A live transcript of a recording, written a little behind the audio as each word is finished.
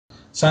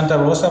Santa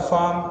Rosa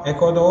Farm,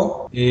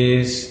 Ecuador,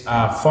 is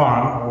a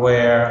farm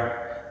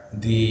where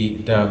the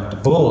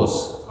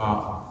bulls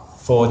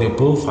for the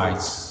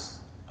bullfights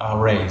are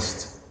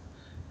raised.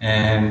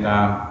 And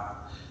I,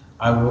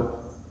 w-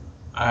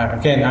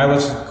 again, I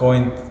was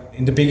going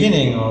in the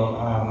beginning of,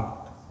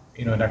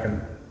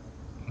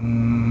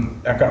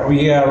 like a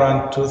year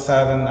around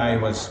 2000, I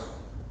was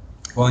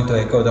going to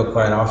Ecuador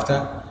quite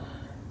often.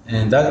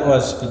 And that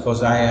was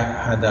because I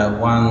had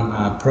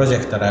one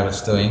project that I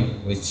was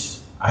doing, which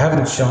I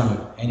haven't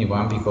shown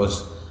anyone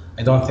because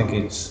I don't think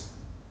it's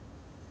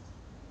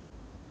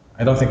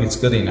I don't think it's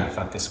good enough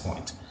at this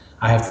point.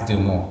 I have to do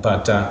more.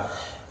 But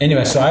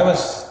anyway, so I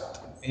was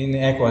in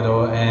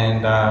Ecuador,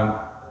 and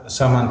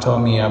someone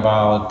told me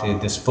about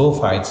this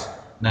bullfight,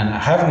 and I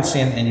haven't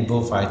seen any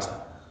bullfight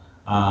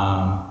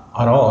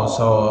at all.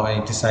 So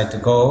I decided to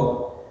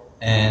go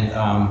and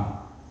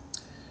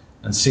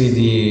and see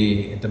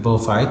the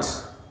bullfight.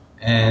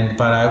 And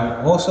but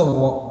I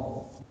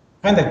also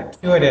kind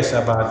of curious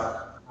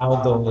about how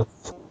those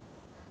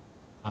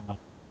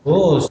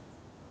bulls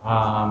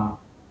um,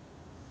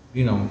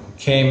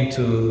 came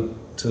to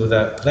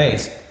that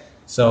place.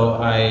 So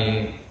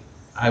I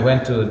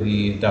went to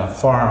the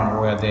farm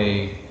where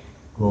they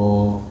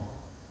grow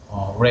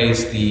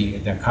raise the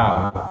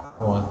cow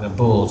or the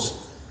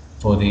bulls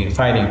for the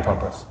fighting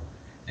purpose.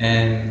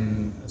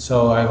 And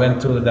so I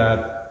went to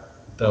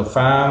the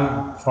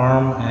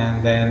farm,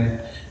 and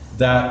then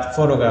that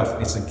photograph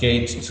is a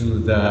gate to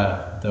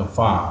the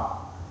farm.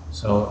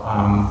 So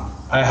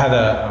I had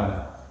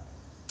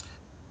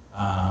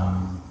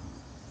um,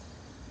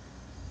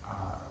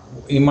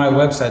 in my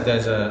website,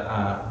 there's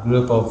a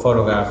group of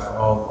photographs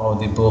of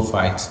the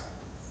bullfights,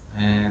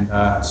 and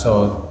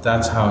so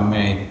that's how I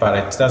made. But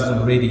it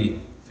doesn't really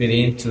fit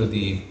into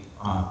the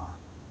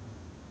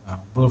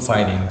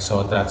bullfighting,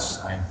 so that's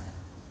I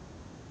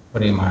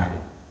put in my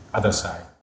other side.